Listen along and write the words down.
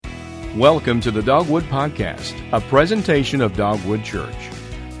Welcome to the Dogwood Podcast, a presentation of Dogwood Church.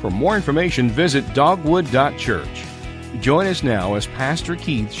 For more information, visit dogwood.church. Join us now as Pastor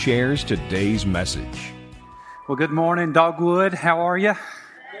Keith shares today's message. Well, good morning, Dogwood. How are you?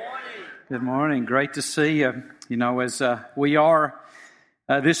 Good morning. Great to see you. You know, as we are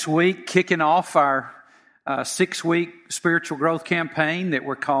this week kicking off our 6-week spiritual growth campaign that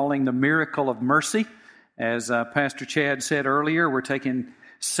we're calling the Miracle of Mercy. As Pastor Chad said earlier, we're taking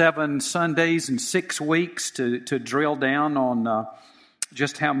 7 Sundays and 6 weeks to drill down on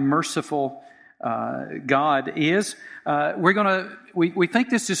just how merciful God is. We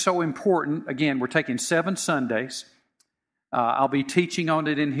think this is so important. Again, we're taking 7 Sundays. I'll be teaching on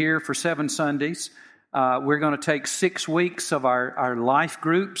it in here for 7 Sundays. We're going to take 6 weeks of our life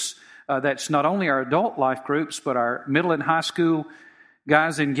groups. That's not only our adult life groups, but our middle and high school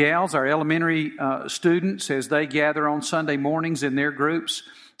guys and gals, our elementary students, as they gather on Sunday mornings in their groups.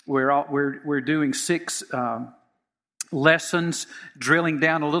 We're doing 6 lessons, drilling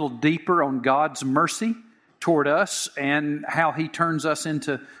down a little deeper on God's mercy toward us and how He turns us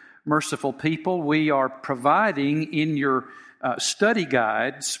into merciful people. We are providing in your study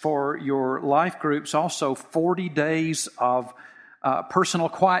guides for your life groups also 40 days of personal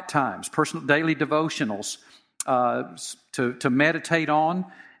quiet times, personal daily devotionals to meditate on,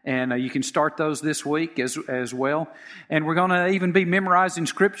 and you can start those this week as well. And we're going to even be memorizing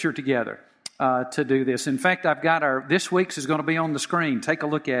Scripture together to do this. In fact, I've got this week's is going to be on the screen. Take a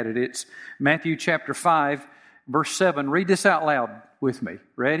look at it. It's Matthew chapter 5, verse 7. Read this out loud with me.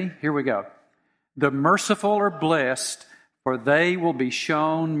 Ready? Here we go. The merciful are blessed, for they will be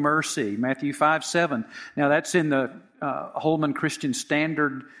shown mercy. Matthew 5:7. Now that's in the Holman Christian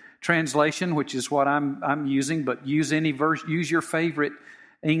Standard Translation, which is what I'm using. But use any verse. Use your favorite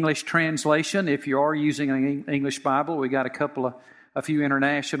English translation. If you are using an English Bible, we got a few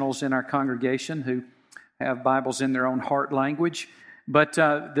internationals in our congregation who have Bibles in their own heart language. But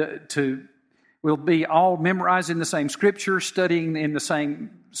we'll be all memorizing the same Scripture, studying in the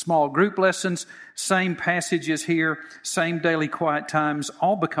same small group lessons, same passages here, same daily quiet times,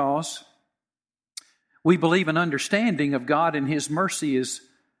 all because we believe an understanding of God and His mercy is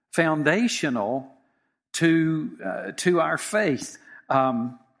foundational to our faith.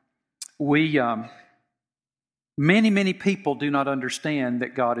 Many people do not understand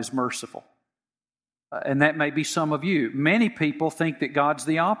that God is merciful. And that may be some of you. Many people think that God's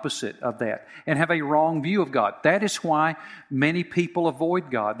the opposite of that and have a wrong view of God. That is why many people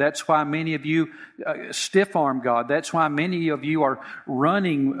avoid God. That's why many of you stiff-arm God. That's why many of you are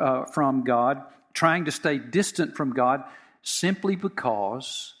running from God, trying to stay distant from God, simply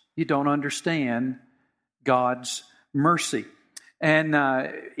because you don't understand God's mercy. And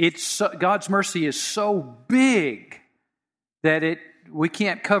God's mercy is so big that we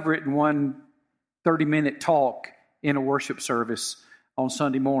can't cover it in one 30-minute talk in a worship service on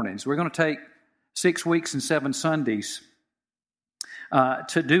Sunday mornings. We're going to take 6 weeks and 7 Sundays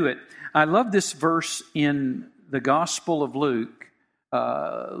to do it. I love this verse in the Gospel of Luke.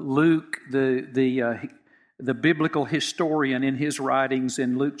 Luke, the biblical historian, in his writings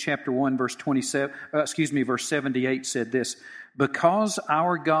in Luke chapter 1, verse 78 said this: Because of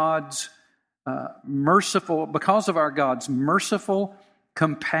our God's merciful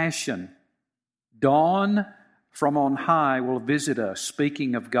compassion, dawn from on high will visit us.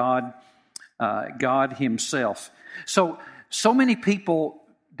 Speaking of God Himself. So many people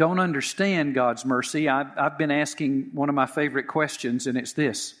don't understand God's mercy. I've been asking one of my favorite questions, and it's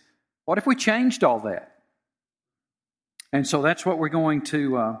this: what if we changed all that? And so that's what we're going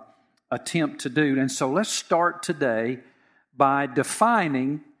to attempt to do. And so let's start today by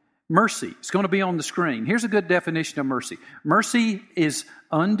defining mercy. It's going to be on the screen. Here's a good definition of mercy. Mercy is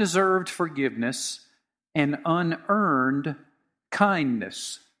undeserved forgiveness and unearned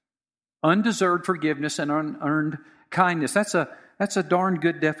kindness. Undeserved forgiveness and unearned kindness. That's a darn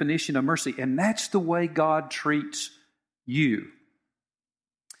good definition of mercy. And that's the way God treats you.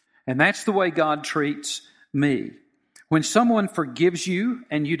 And that's the way God treats me. When someone forgives you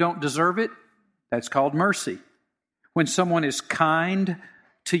and you don't deserve it, that's called mercy. When someone is kind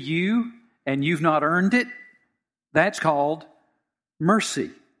to you and you've not earned it, that's called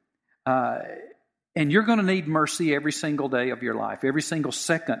mercy. And you're going to need mercy every single day of your life, every single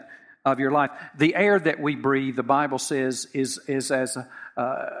second of your life. The air that we breathe, the Bible says, is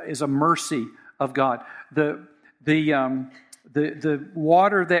a mercy of God. The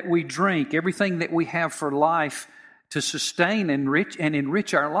water that we drink, everything that we have for life to sustain and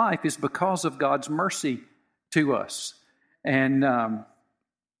enrich our life is because of God's mercy to us. And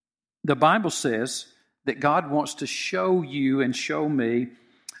the Bible says that God wants to show you and show me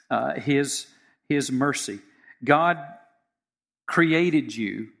His mercy. God created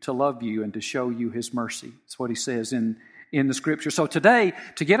you to love you and to show you His mercy. That's what He says in the Scripture. So today,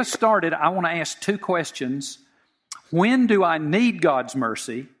 to get us started, I want to ask two questions. When do I need God's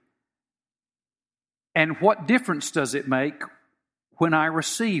mercy? And what difference does it make when I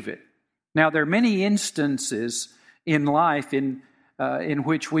receive it? Now, there are many instances in life in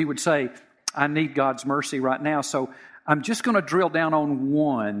which we would say, I need God's mercy right now. So I'm just going to drill down on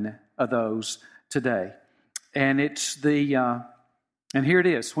one of those today. And it's and here it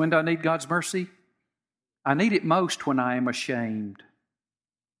is. When do I need God's mercy? I need it most when I am ashamed.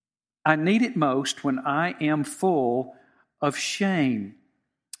 I need it most when I am full of shame.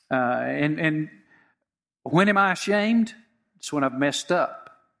 And when am I ashamed? It's when I've messed up.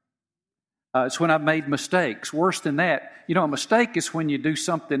 It's when I've made mistakes. Worse than that, a mistake is when you do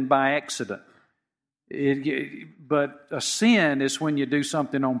something by accident. But a sin is when you do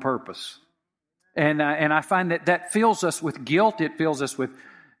something on purpose. And I find that fills us with guilt. It fills us with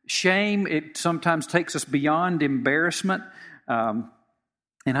shame. It sometimes takes us beyond embarrassment. And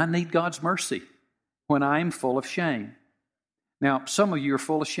I need God's mercy when I am full of shame. Now, some of you are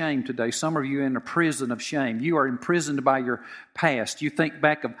full of shame today. Some of you are in a prison of shame. You are imprisoned by your past. You think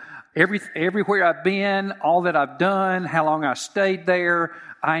back of everywhere I've been, all that I've done, how long I stayed there.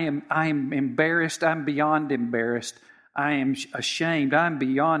 I am embarrassed. I'm beyond embarrassed. I am ashamed. I'm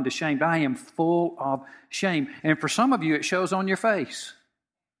beyond ashamed. I am full of shame. And for some of you, it shows on your face.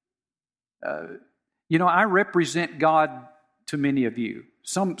 I represent God to many of you.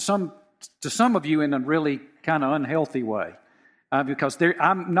 To some of you in a really kind of unhealthy way. Because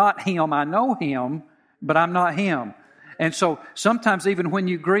I'm not Him. I know Him, but I'm not Him. And so sometimes even when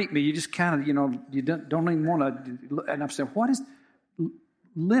you greet me, you just kind of, you don't even want to. And I'm saying, what is,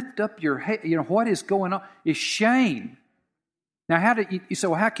 lift up your head, what is going on? It's shame. Now, how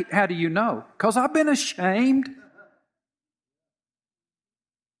do you know? Because I've been ashamed.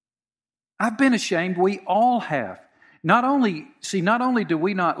 I've been ashamed. We all have. Not only do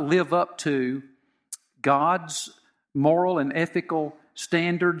we not live up to God's moral and ethical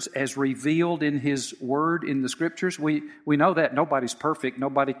standards as revealed in His Word in the Scriptures. We know that nobody's perfect.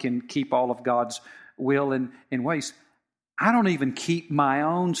 Nobody can keep all of God's will and ways. I don't even keep my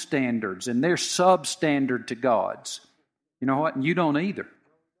own standards, and they're substandard to God's. You know what? And you don't either.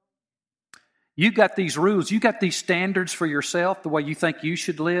 You got these rules. You got these standards for yourself, the way you think you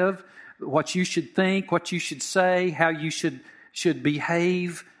should live, what you should think, what you should say, how you should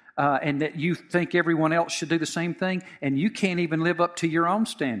behave. And that you think everyone else should do the same thing, and you can't even live up to your own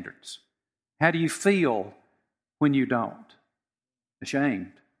standards. How do you feel when you don't?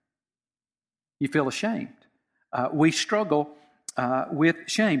 Ashamed. You feel ashamed. We struggle with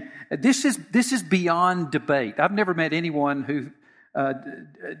shame. This is beyond debate. I've never met anyone who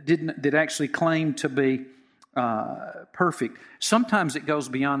did actually claim to be perfect. Sometimes it goes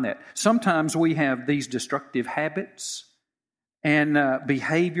beyond that. Sometimes we have these destructive habits and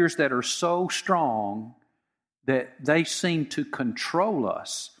behaviors that are so strong that they seem to control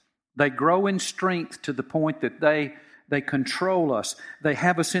us. They grow in strength to the point that they control us. They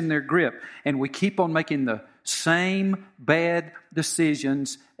have us in their grip. And we keep on making the same bad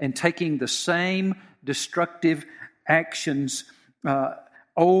decisions and taking the same destructive actions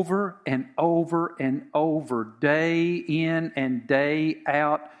over and over and over, day in and day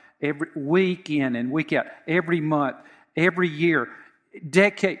out, every week in and week out, every month, every year,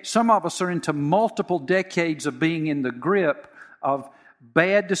 decade. Some of us are into multiple decades of being in the grip of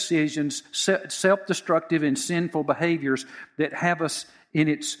bad decisions, self-destructive and sinful behaviors that have us in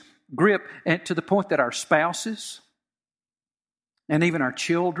its grip, and to the point that our spouses and even our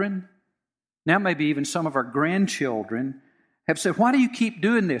children, now maybe even some of our grandchildren, have said, why do you keep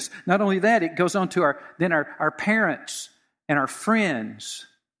doing this? Not only that, it goes on to our parents and our friends,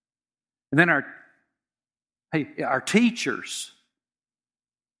 and then our teachers,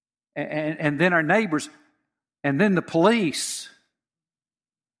 and then our neighbors, and then the police,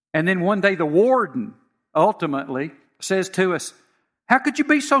 and then one day the warden ultimately says to us, how could you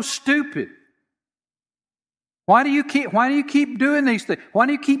be so stupid? Why do you keep doing these things? Why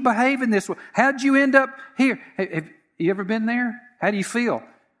do you keep behaving this way? How'd you end up here? Have you ever been there? How do you feel?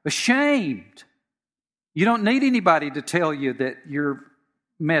 Ashamed. You don't need anybody to tell you that you're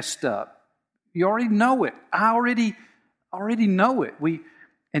messed up. You already know it. I already know it.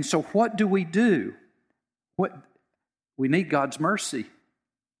 And so what do? We need God's mercy.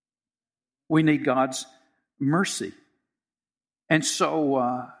 We need God's mercy. And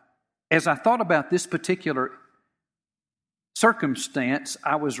so as I thought about this particular circumstance,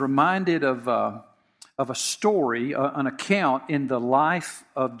 I was reminded of of a story, an account in the life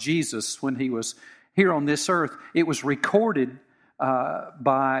of Jesus when he was here on this earth. It was recorded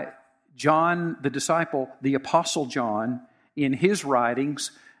by John, the disciple, the Apostle John, in his writings.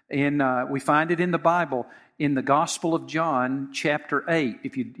 And we find it in the Bible, in the Gospel of John, chapter 8.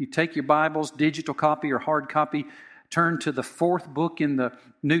 If you take your Bibles, digital copy or hard copy, turn to the fourth book in the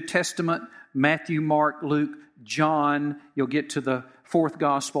New Testament, Matthew, Mark, Luke, John. You'll get to the fourth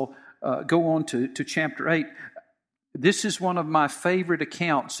Gospel. Go on to chapter 8. This is one of my favorite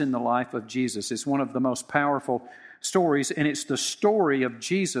accounts in the life of Jesus. It's one of the most powerful stories, and it's the story of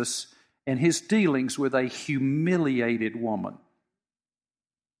Jesus and his dealings with a humiliated woman.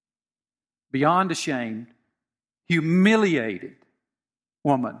 Beyond ashamed, humiliated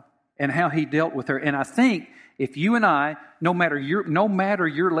woman, and how he dealt with her. And I think if you and I, no matter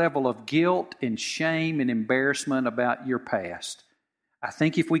your level of guilt and shame and embarrassment about your past, I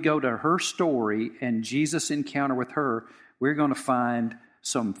think if we go to her story and Jesus' encounter with her, we're going to find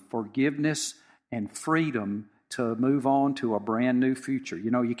some forgiveness and freedom to move on to a brand new future.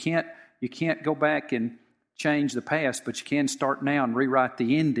 You know, you can't go back and change the past, but you can start now and rewrite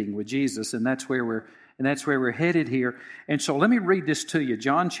the ending with Jesus, and that's where we're headed here. And so let me read this to you.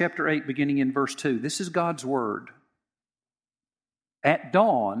 John chapter 8, beginning in verse 2. This is God's word. At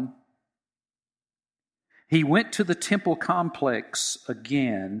dawn, he went to the temple complex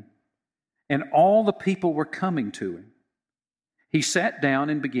again, and all the people were coming to him. He sat down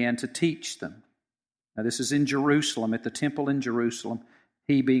and began to teach them. Now, this is in Jerusalem, at the temple in Jerusalem,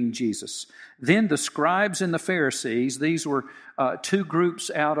 he being Jesus. Then the scribes and the Pharisees, these were two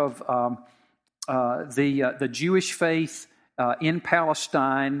groups out of the Jewish faith in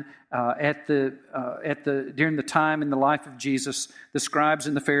Palestine during the time in the life of Jesus. The scribes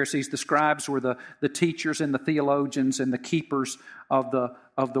and the Pharisees. The scribes were the teachers and the theologians and the keepers of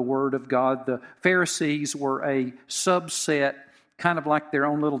the Word of God. The Pharisees were a subset, kind of like their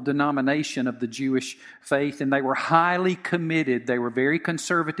own little denomination of the Jewish faith, and they were highly committed. They were very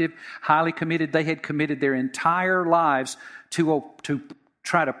conservative, highly committed. They had committed their entire lives to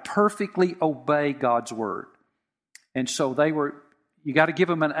try to perfectly obey God's Word. And so you got to give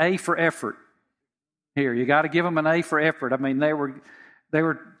them an A for effort. Here, you got to give them an A for effort. I mean, they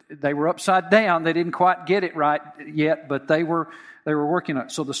were upside down. They didn't quite get it right yet, but they were working on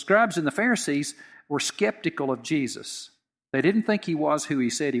it. So the scribes and the Pharisees were skeptical of Jesus. They didn't think he was who he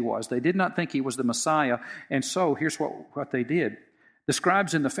said he was. They did not think he was the Messiah. And so here's what they did. The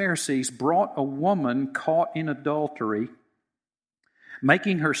scribes and the Pharisees brought a woman caught in adultery,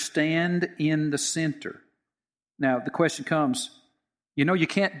 making her stand in the center. Now, the question comes, you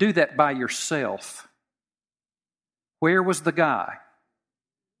can't do that by yourself. Where was the guy?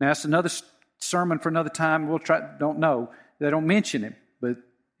 Now, that's another sermon for another time. We'll try. Don't know. They don't mention him. But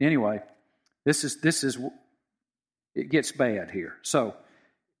anyway, this is it gets bad here. So,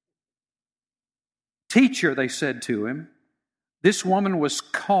 teacher, they said to him, this woman was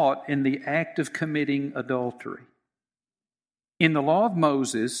caught in the act of committing adultery. In the law,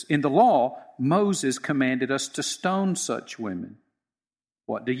 Moses commanded us to stone such women.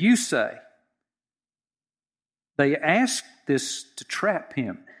 What do you say? They asked this to trap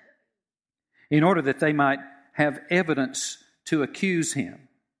him, in order that they might have evidence to accuse him.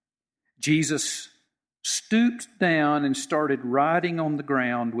 Jesus stooped down and started writing on the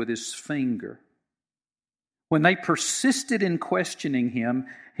ground with his finger. When they persisted in questioning him,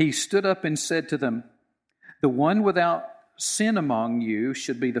 he stood up and said to them, the one without sin among you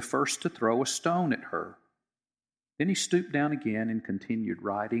should be the first to throw a stone at her. Then he stooped down again and continued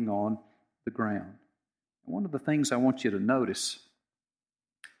writing on the ground. One of the things I want you to notice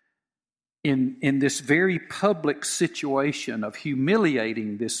in this very public situation of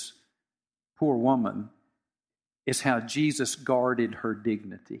humiliating this poor woman is how Jesus guarded her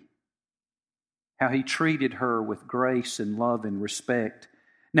dignity, how he treated her with grace and love and respect.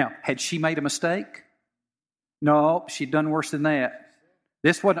 Now, had she made a mistake? No, she'd done worse than that.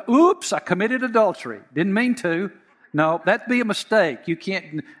 This wasn't, oops, I committed adultery. Didn't mean to. No, that'd be a mistake. You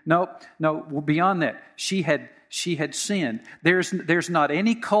can't, no, well, beyond that, she had sinned. There's not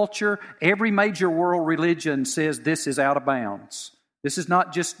any culture, every major world religion says this is out of bounds. This is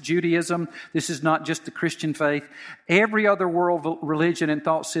not just Judaism. This is not just the Christian faith. Every other world religion and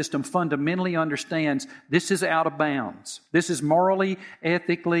thought system fundamentally understands this is out of bounds. This is morally,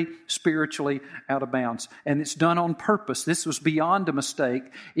 ethically, spiritually out of bounds. And it's done on purpose. This was beyond a mistake.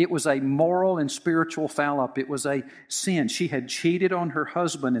 It was a moral and spiritual foul-up. It was a sin. She had cheated on her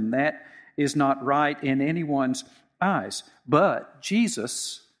husband, and that is not right in anyone's eyes. But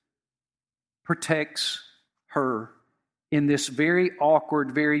Jesus protects her in this very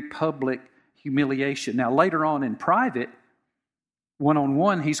awkward, very public humiliation. Now, later on in private,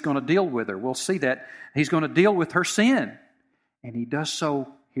 one-on-one, He's going to deal with her. We'll see that. He's going to deal with her sin. And He does so,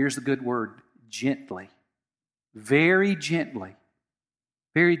 here's the good word, gently. Very gently.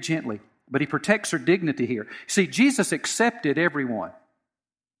 Very gently. But He protects her dignity here. See, Jesus accepted everyone.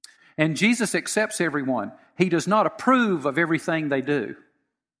 And Jesus accepts everyone. He does not approve of everything they do.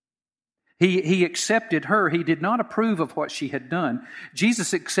 He accepted her. He did not approve of what she had done.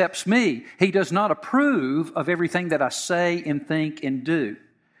 Jesus accepts me. He does not approve of everything that I say and think and do.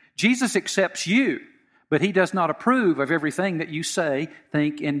 Jesus accepts you, but He does not approve of everything that you say,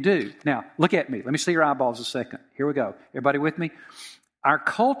 think, and do. Now, look at me. Let me see your eyeballs a second. Here we go. Everybody with me? Our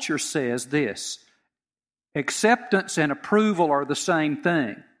culture says this: acceptance and approval are the same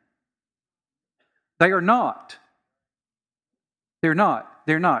thing. They are not. They're not.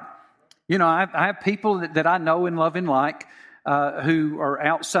 They're not. You know, I have people that I know and love and like who are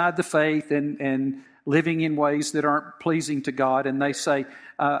outside the faith and living in ways that aren't pleasing to God, and they say,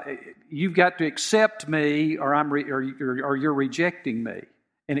 "You've got to accept me, or or you're rejecting me."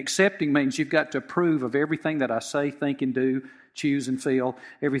 And accepting means you've got to approve of everything that I say, think, and do, choose and feel,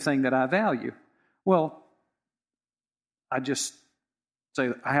 everything that I value. Well, I just say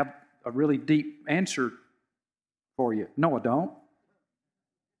I have a really deep answer for you. No, I don't.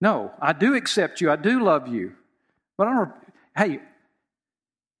 No, I do accept you. I do love you. But I don't. Hey,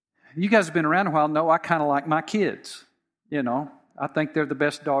 you guys have been around a while. Know I kind of like my kids. You know, I think they're the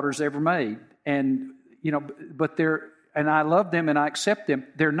best daughters ever made. And, you know, but and I love them and I accept them.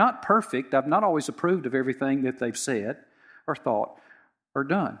 They're not perfect. I've not always approved of everything that they've said or thought or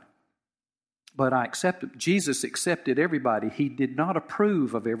done. But I accept them. Jesus accepted everybody. He did not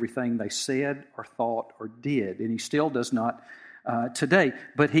approve of everything they said or thought or did. And He still does not today.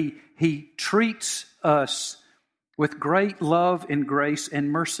 But He treats us with great love and grace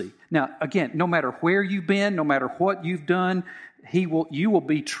and mercy. Now, again, no matter where you've been, no matter what you've done, you will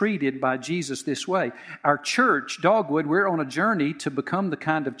be treated by Jesus this way. Our church, Dogwood, we're on a journey to become the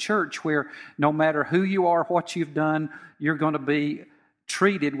kind of church where no matter who you are, what you've done, you're going to be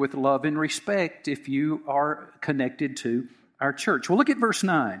treated with love and respect if you are connected to our church. Well, look at verse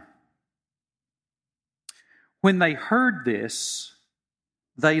 9. When they heard this,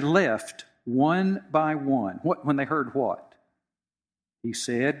 they left one by one. When they heard what? He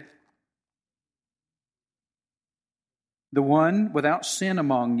said, "The one without sin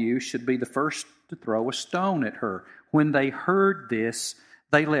among you should be the first to throw a stone at her." When they heard this,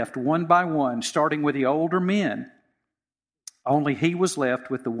 they left one by one, starting with the older men. Only he was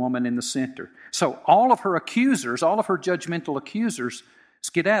left with the woman in the center. So all of her accusers, all of her judgmental accusers,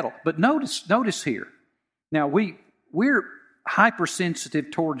 skedaddle. But notice here. Now, we're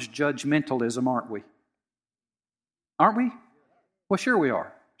hypersensitive towards judgmentalism, aren't we? Aren't we? Well, sure we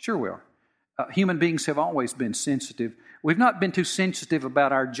are. Sure we are. Human beings have always been sensitive. We've not been too sensitive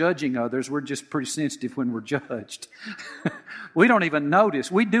about our judging others. We're just pretty sensitive when we're judged. We don't even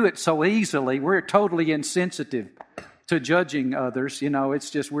notice. We do it so easily. We're totally insensitive to judging others. You know, it's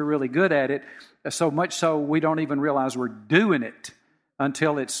just we're really good at it. So much so we don't even realize we're doing it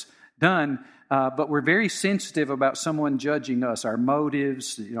until it's done. But we're very sensitive about someone judging us, our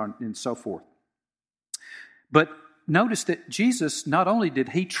motives, you know, and so forth. But notice that Jesus, not only did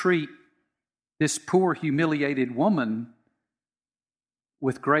He treat this poor, humiliated woman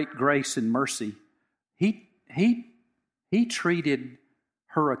with great grace and mercy, He treated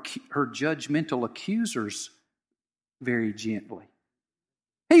her judgmental accusers very gently.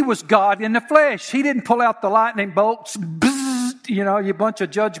 He was God in the flesh. He didn't pull out the lightning bolts, you know, you bunch of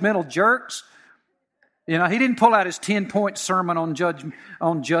judgmental jerks. You know, He didn't pull out His 10-point sermon on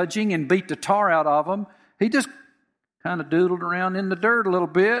judging and beat the tar out of them. He just kind of doodled around in the dirt a little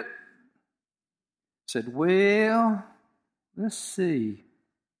bit. Said, "Well, let's see.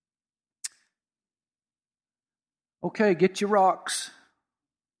 Okay, get your rocks.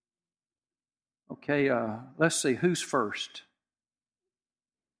 Okay, let's see, who's first?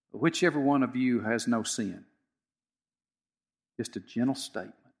 Whichever one of you has no sin." Just a gentle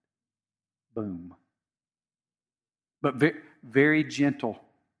statement. Boom. But very gentle.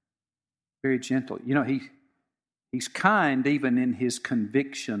 Very gentle. You know, He's kind even in His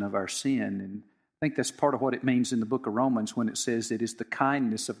conviction of our sin. And I think that's part of what it means in the book of Romans when it says it is the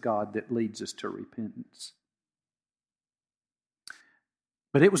kindness of God that leads us to repentance.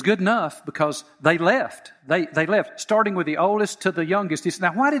 But it was good enough because they left. They left, starting with the oldest to the youngest. He said,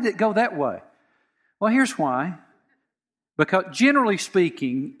 now, why did it go that way? Well, here's why. Because generally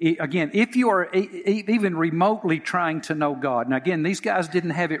speaking, again, if you are even remotely trying to know God, now again, these guys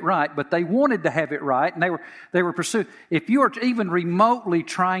didn't have it right, but they wanted to have it right, and they were pursuing. If you are even remotely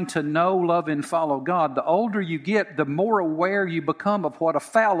trying to know, love, and follow God, the older you get, the more aware you become of what a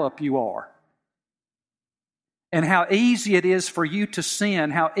foul up you are. And how easy it is for you to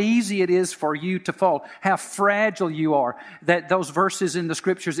sin, how easy it is for you to fall, how fragile you are. That those verses in the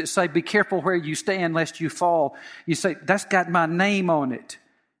Scriptures that say, be careful where you stand lest you fall. You say, that's got my name on it.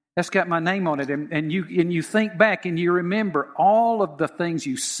 That's got my name on it. And you think back and you remember all of the things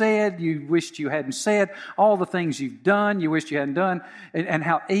you said, you wished you hadn't said, all the things you've done, you wished you hadn't done, and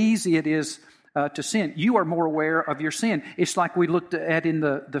how easy it is to sin. You are more aware of your sin. It's like we looked at in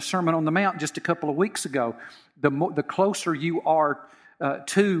the Sermon on the Mount just a couple of weeks ago. The closer you are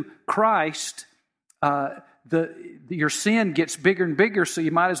to Christ, your sin gets bigger and bigger, so you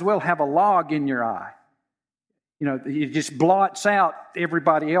might as well have a log in your eye. You know, it just blots out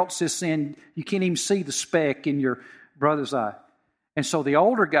everybody else's sin. You can't even see the speck in your brother's eye. And so the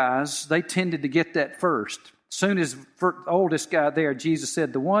older guys, they tended to get that first. As soon as the oldest guy there, Jesus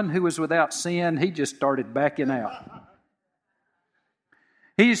said, the one who was without sin, he just started backing out.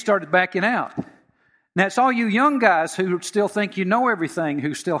 He just started backing out. Now, it's all you young guys who still think you know everything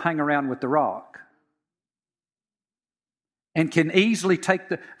who still hang around with the rock and can easily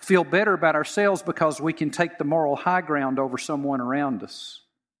feel better about ourselves because we can take the moral high ground over someone around us.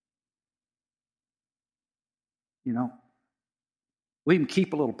 You know, we can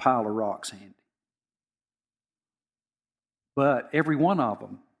keep a little pile of rocks handy. But every one of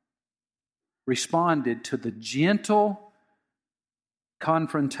them responded to the gentle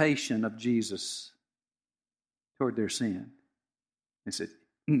confrontation of Jesus toward their sin. They said,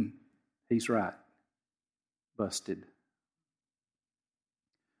 he's right. Busted.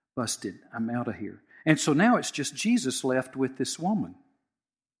 I'm out of here. And so now it's just Jesus left with this woman.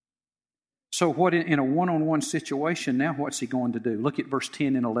 So what in a one-on-one situation now, what's he going to do? Look at verse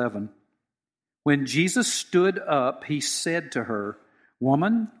 10 and 11. When Jesus stood up, he said to her,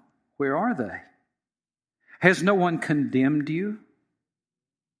 Woman, where are they? Has no one condemned you?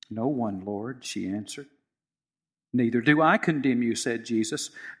 No one, Lord, she answered. Neither do I condemn you, said Jesus.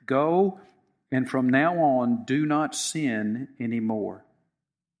 Go, and from now on, do not sin anymore.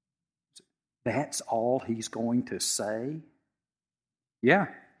 That's all he's going to say? Yeah.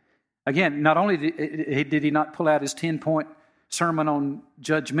 Again, not only did he not pull out his 10-point sermon on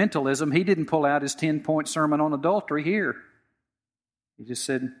judgmentalism, he didn't pull out his 10-point sermon on adultery here. He just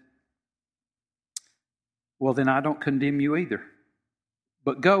said, well, then I don't condemn you either.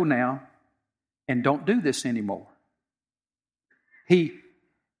 But go now and don't do this anymore. He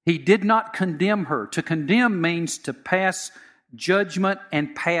did not condemn her. To condemn means to pass judgment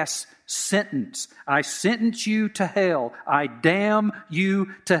and pass sentence. I sentence you to hell. I damn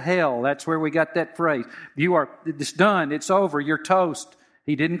you to hell. That's where we got that phrase. It's done. It's over. You're toast.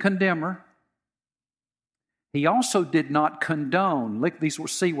 He didn't condemn her. He also did not condone. Look, these were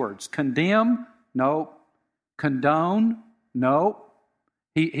C words. Condemn? No. Condone? No.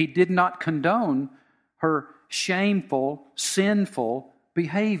 He did not condone her shameful, sinful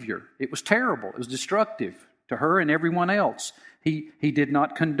behavior. It was terrible. It was destructive to her and everyone else. He did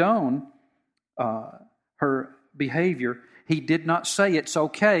not condone her behavior. He did not say it's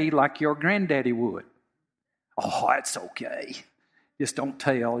okay like your granddaddy would. Oh, it's okay. Just don't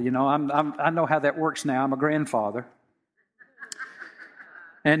tell. You know, I know how that works now. I'm a grandfather.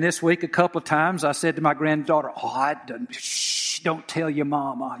 And this week, a couple of times, I said to my granddaughter, don't tell your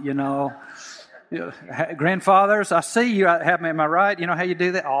mama, you know. Grandfathers, I see you. Am I right? You know how you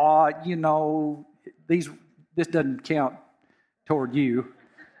do that? This doesn't count toward you.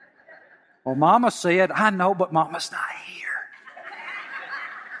 Well, Mama said, I know, but Mama's not here.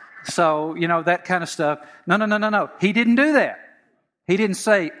 So, you know, that kind of stuff. No. He didn't do that. He didn't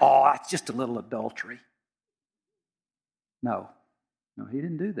say, it's just a little adultery. No, he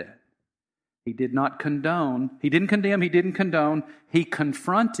didn't do that. He did not condone. He didn't condemn. He didn't condone. He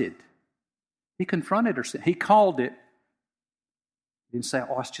confronted. He confronted her sin. He called it. He didn't say,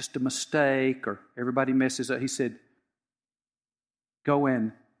 it's just a mistake or everybody messes up. He said, go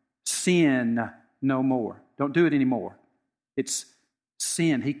and sin no more. Don't do it anymore. It's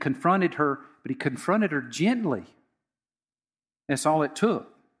sin. He confronted her, but he confronted her gently. That's all it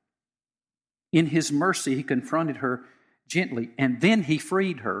took. In his mercy, he confronted her gently, and then he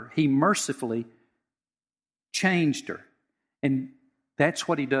freed her. He mercifully changed her. And that's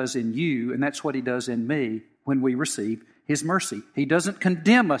what he does in you, and that's what he does in me when we receive his mercy. He doesn't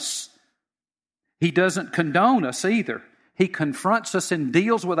condemn us. He doesn't condone us either. He confronts us and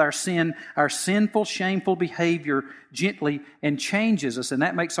deals with our sin, our sinful, shameful behavior gently and changes us, and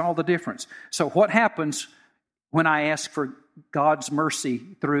that makes all the difference. So what happens when I ask for God's mercy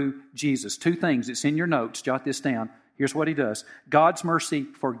through Jesus? Two things. It's in your notes. Jot this down. Here's what He does. God's mercy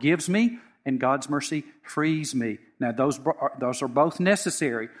forgives me, and God's mercy frees me. Now, those are both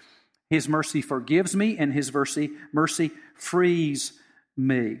necessary. His mercy forgives me, and His mercy frees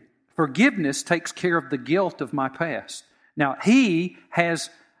me. Forgiveness takes care of the guilt of my past. Now, He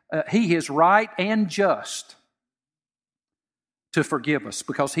is right and just to forgive us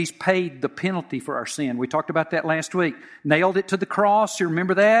because He's paid the penalty for our sin. We talked about that last week. Nailed it to the cross. You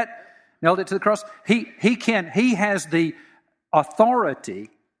remember that? Nailed it to the cross. He has the authority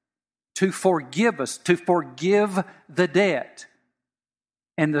to forgive us, to forgive the debt.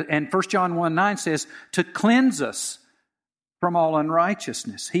 And 1 John 1:9 says to cleanse us from all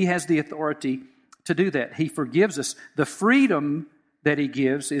unrighteousness. He has the authority to do that. He forgives us. The freedom that He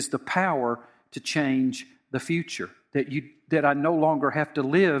gives is the power to change the future. That I no longer have to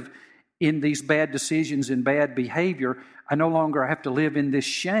live in these bad decisions and bad behavior. I no longer have to live in this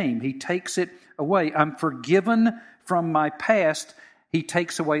shame. He takes it away. I'm forgiven from my past. He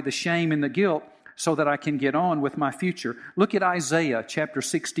takes away the shame and the guilt so that I can get on with my future. Look at Isaiah chapter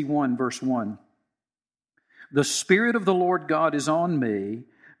 61, verse 1. The Spirit of the Lord God is on me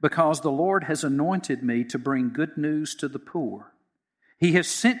because the Lord has anointed me to bring good news to the poor. He has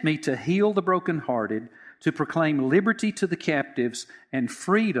sent me to heal the brokenhearted, to proclaim liberty to the captives and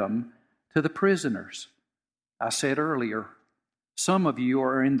freedom to the prisoners. I said earlier, some of you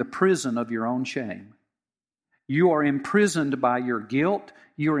are in the prison of your own shame. You are imprisoned by your guilt.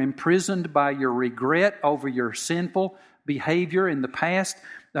 You are imprisoned by your regret over your sinful behavior in the past.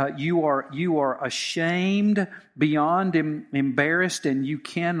 You are ashamed, beyond embarrassed, and you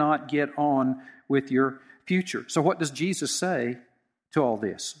cannot get on with your future. So what does Jesus say to all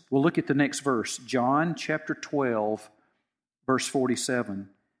this? We'll look at the next verse, John chapter 12, verse 47.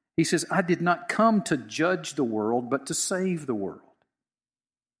 He says, I did not come to judge the world, but to save the world.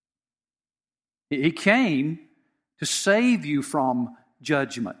 He came to save you from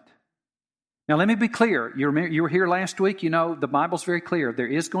judgment. Now, let me be clear. You were here last week. You know, the Bible's very clear. There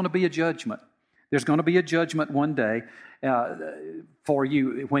is going to be a judgment. There's going to be a judgment one day for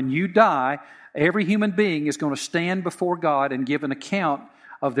you. When you die, every human being is going to stand before God and give an account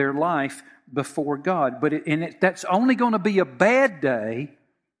of their life before God. But that's only going to be a bad day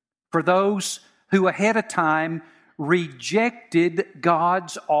for those who ahead of time rejected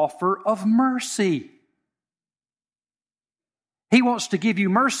God's offer of mercy. He wants to give you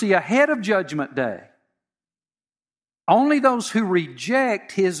mercy ahead of Judgment Day. Only those who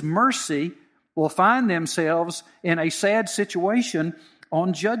reject His mercy will find themselves in a sad situation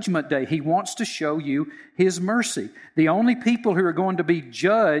on Judgment Day. He wants to show you His mercy. The only people who are going to be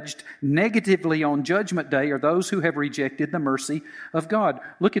judged negatively on Judgment Day are those who have rejected the mercy of God.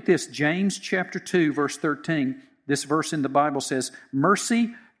 Look at this, James chapter 2, verse 13. This verse in the Bible says,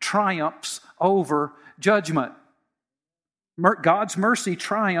 mercy triumphs over judgment. God's mercy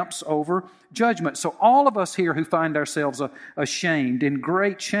triumphs over judgment. So all of us here who find ourselves ashamed, in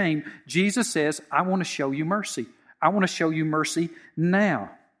great shame, Jesus says, I want to show you mercy. I want to show you mercy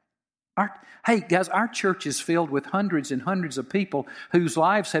now. Hey guys, our church is filled with hundreds and hundreds of people whose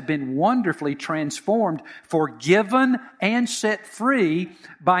lives have been wonderfully transformed, forgiven, and set free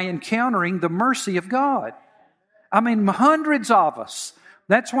by encountering the mercy of God. I mean, hundreds of us.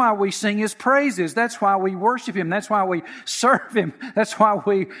 That's why we sing His praises. That's why we worship Him. That's why we serve Him. That's why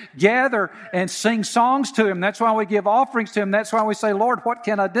we gather and sing songs to Him. That's why we give offerings to Him. That's why we say, Lord, what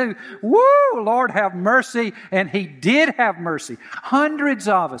can I do? Woo! Lord, have mercy. And He did have mercy. Hundreds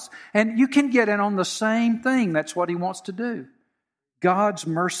of us. And you can get in on the same thing. That's what He wants to do. God's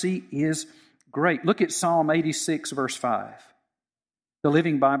mercy is great. Look at Psalm 86, verse 5. The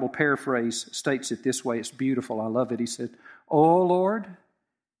Living Bible paraphrase states it this way. It's beautiful. I love it. He said, "Oh Lord,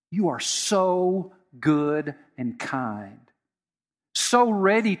 You are so good and kind, so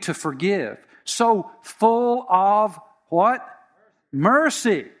ready to forgive, so full of" what?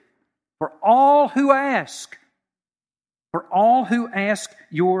 Mercy. For all who ask. For all who ask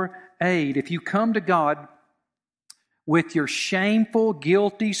Your aid. If you come to God with your shameful,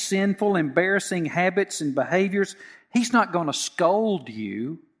 guilty, sinful, embarrassing habits and behaviors, He's not going to scold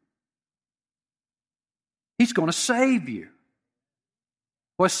you. He's going to save you.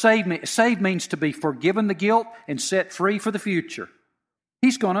 What save means to be forgiven the guilt and set free for the future.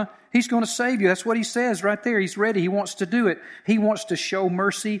 He's going to save you. That's what He says right there. He's ready. He wants to do it. He wants to show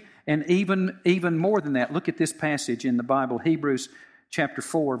mercy, and even more than that. Look at this passage in the Bible, Hebrews chapter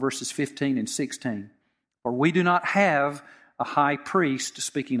 4, verses 15 and 16. For we do not have a high priest,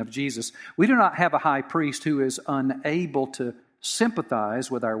 speaking of Jesus, we do not have a high priest who is unable to sympathize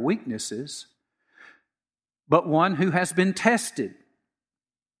with our weaknesses, but one who has been tested.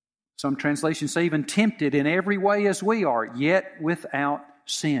 Some translations say even tempted in every way as we are, yet without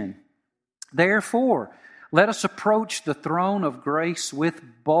sin. Therefore, let us approach the throne of grace with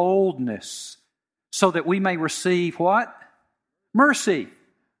boldness, so that we may receive what? Mercy,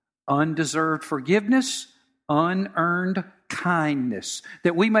 undeserved forgiveness, unearned kindness,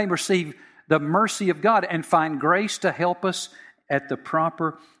 that we may receive the mercy of God and find grace to help us at the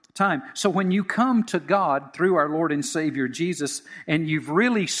proper time. So when you come to God through our Lord and Savior Jesus, and you've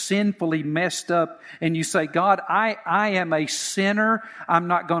really sinfully messed up, and you say, God, I am a sinner. I'm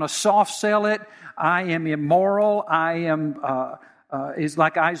not going to soft sell it. I am immoral. I am, is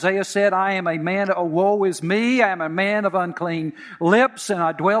like Isaiah said, I am a man, woe is me. I am a man of unclean lips, and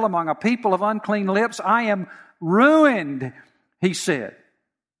I dwell among a people of unclean lips. I am ruined, he said.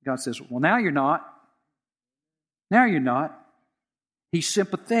 God says, well, now you're not. Now you're not. He's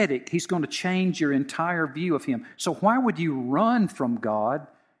sympathetic. He's going to change your entire view of Him. So why would you run from God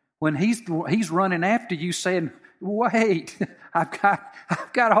when He's running after you saying, wait, I've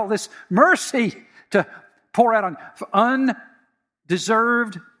got all this mercy to pour out on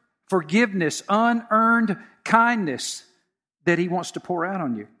undeserved forgiveness, unearned kindness that He wants to pour out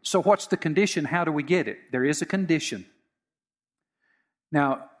on you. So what's the condition? How do we get it? There is a condition.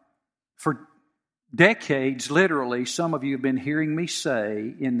 Now, for decades, literally, some of you have been hearing me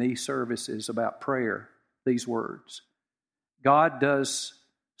say in these services about prayer, these words. God does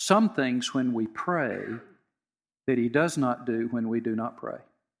some things when we pray that He does not do when we do not pray.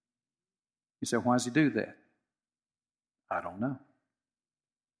 You say, why does He do that? I don't know.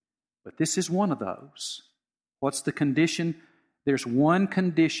 But this is one of those. What's the condition? There's one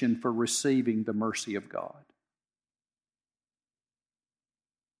condition for receiving the mercy of God.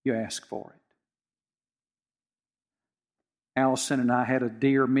 You ask for it. Allison and I had a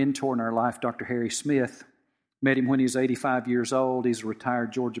dear mentor in our life, Dr. Harry Smith. Met him when he was 85 years old. He's a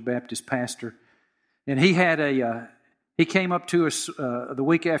retired Georgia Baptist pastor. And he came up to us the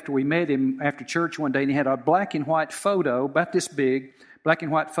week after we met him after church one day, and he had a black and white photo, about this big, black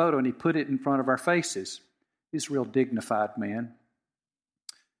and white photo, and he put it in front of our faces. He's a real dignified man.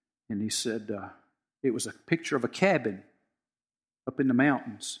 And he said, it was a picture of a cabin up in the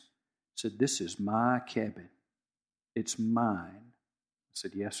mountains. He said, this is my cabin. It's mine. I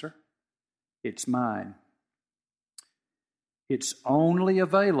said, yes, sir. It's mine. It's only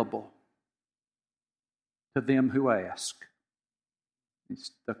available to them who ask. He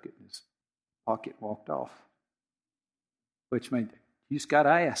stuck it in his pocket and walked off. Which means you just got to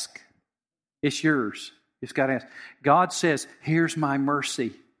ask. It's yours. You just got to ask. God says, here's my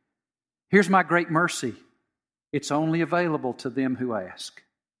mercy. Here's my great mercy. It's only available to them who ask.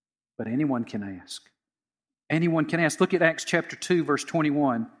 But anyone can ask. Anyone can ask. Look at Acts chapter 2, verse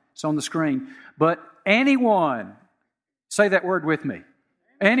 21. It's on the screen. But anyone, say that word with me.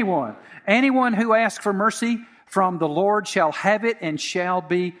 Anyone. Anyone who asks for mercy from the Lord shall have it and shall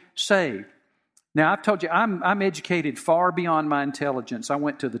be saved. Now, I've told you, I'm educated far beyond my intelligence. I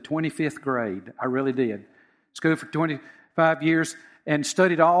went to the 25th grade. I really did. School for 25 years and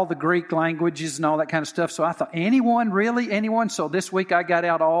studied all the Greek languages and all that kind of stuff. So I thought, anyone, really? Anyone? So this week I got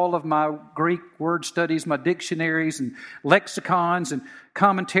out all of my Greek word studies, my dictionaries and lexicons and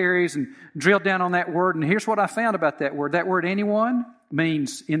commentaries, and drilled down on that word. And here's what I found about that word. That word anyone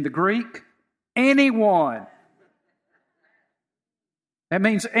means, in the Greek, anyone. That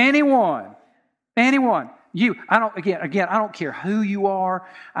means anyone. Anyone. You. I don't care who you are.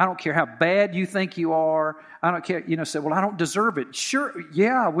 I don't care how bad you think you are. I don't care, say, well, I don't deserve it. Sure,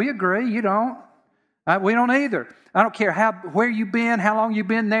 yeah, we agree. You don't. We don't either. I don't care where you've been, how long you've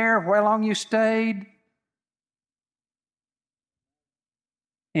been there, how long you stayed.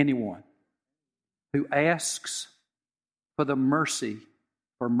 Anyone who asks for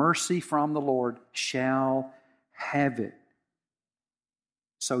mercy from the Lord shall have it.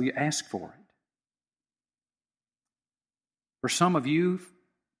 So you ask for it. For some of you,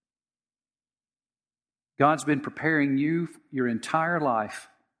 God's been preparing you your entire life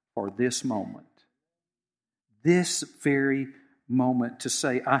for this moment. This very moment to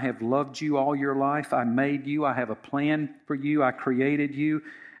say, I have loved you all your life. I made you. I have a plan for you. I created you.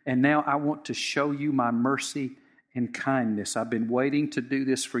 And now I want to show you my mercy and kindness. I've been waiting to do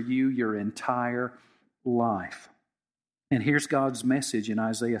this for you your entire life. And here's God's message in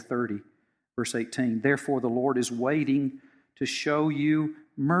Isaiah 30, verse 18. Therefore the Lord is waiting to show you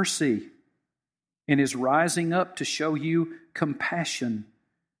mercy, and is rising up to show you compassion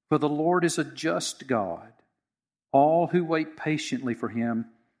For the Lord is a just God. All who wait patiently for Him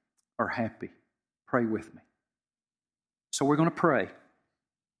are happy. Pray with me. So we're going to pray.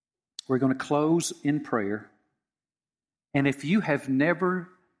 We're going to close in prayer. And if you have never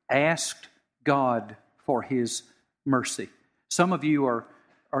asked God for His mercy, some of you are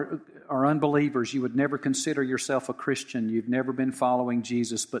unbelievers. You would never consider yourself a Christian. You've never been following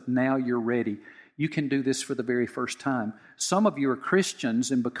Jesus, but now you're ready. You can do this for the very first time. Some of you are Christians,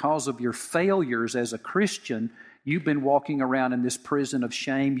 and because of your failures as a Christian, you've been walking around in this prison of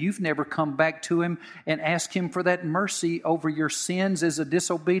shame. You've never come back to Him and asked Him for that mercy over your sins as a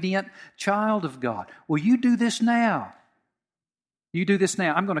disobedient child of God. Will you do this now? You do this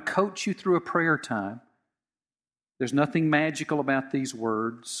now. I'm going to coach you through a prayer time. There's nothing magical about these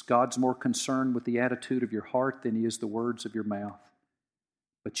words. God's more concerned with the attitude of your heart than He is the words of your mouth.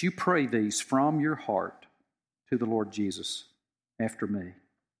 But you pray these from your heart to the Lord Jesus after me.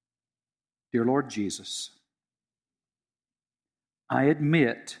 Dear Lord Jesus, I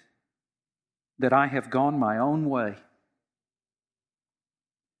admit that I have gone my own way.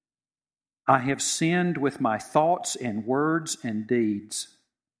 I have sinned with my thoughts and words and deeds.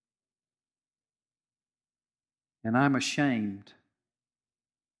 And I'm ashamed.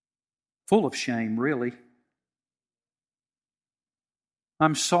 Full of shame, really.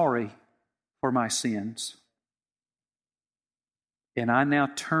 I'm sorry for my sins. And I now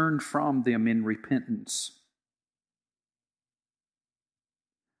turn from them in repentance.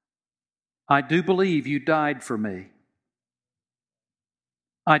 I do believe You died for me.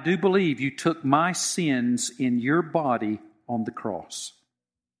 I do believe You took my sins in Your body on the cross.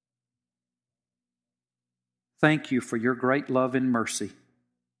 Thank You for Your great love and mercy.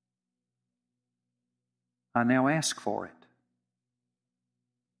 I now ask for it.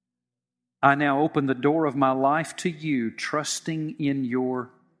 I now open the door of my life to You, trusting in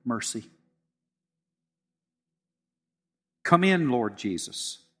Your mercy. Come in, Lord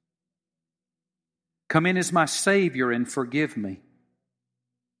Jesus. Come in as my Savior and forgive me.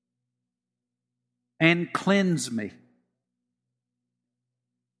 And cleanse me.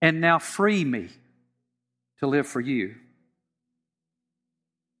 And now free me to live for You.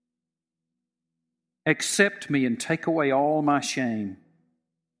 Accept me and take away all my shame.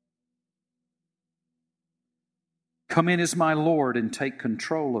 Come in as my Lord and take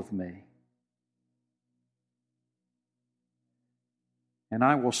control of me. And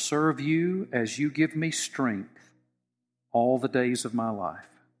I will serve You as You give me strength all the days of my life.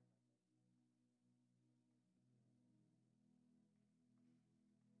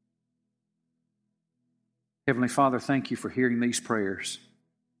 Heavenly Father, thank You for hearing these prayers.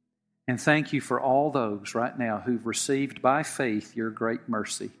 And thank You for all those right now who've received by faith Your great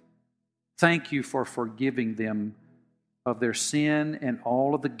mercy. Thank You for forgiving them of their sin and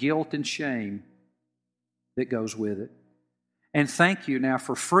all of the guilt and shame that goes with it. And thank You now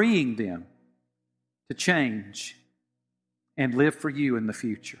for freeing them to change and live for You in the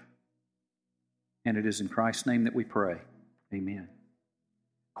future. And it is in Christ's name that we pray. Amen.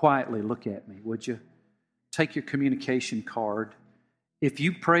 Quietly look at me, would you? Take your communication card. If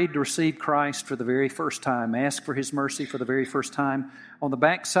you prayed to receive Christ for the very first time, ask for His mercy for the very first time, on the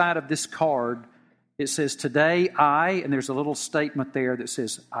back side of this card, it says, "Today and there's a little statement there that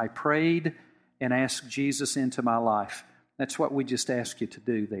says, "I prayed and asked Jesus into my life." That's what we just asked you to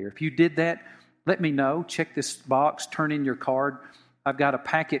do there. If you did that, let me know. Check this box, turn in your card. I've got a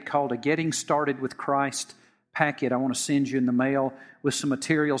packet called a Getting Started with Christ packet I want to send you in the mail with some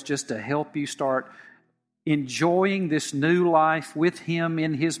materials just to help you start enjoying this new life with Him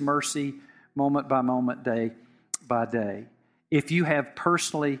in His mercy, moment by moment, day by day. If you have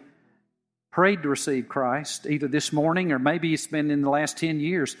personally prayed to receive Christ, either this morning or maybe it's been in the last 10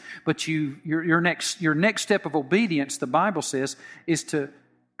 years, but your next step of obedience, the Bible says, is to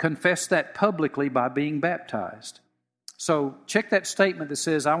confess that publicly by being baptized. So check that statement that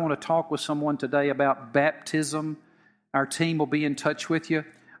says, "I want to talk with someone today about baptism." Our team will be in touch with you.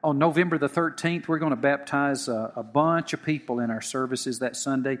 On November the 13th, we're going to baptize a bunch of people in our services that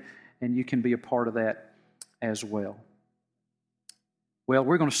Sunday, and you can be a part of that as well. Well,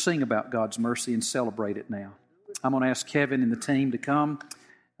 we're going to sing about God's mercy and celebrate it now. I'm going to ask Kevin and the team to come,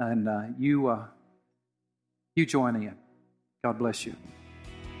 and you join in. God bless you.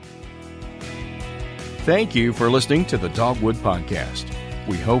 Thank you for listening to the Dogwood Podcast.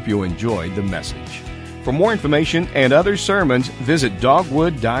 We hope you enjoyed the message. For more information and other sermons, visit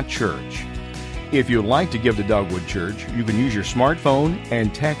dogwood.church. If you'd like to give to Dogwood Church, you can use your smartphone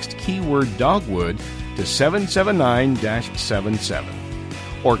and text keyword Dogwood to 779-77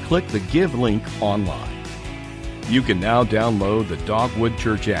 or click the Give link online. You can now download the Dogwood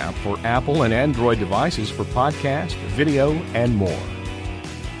Church app for Apple and Android devices for podcast, video, and more.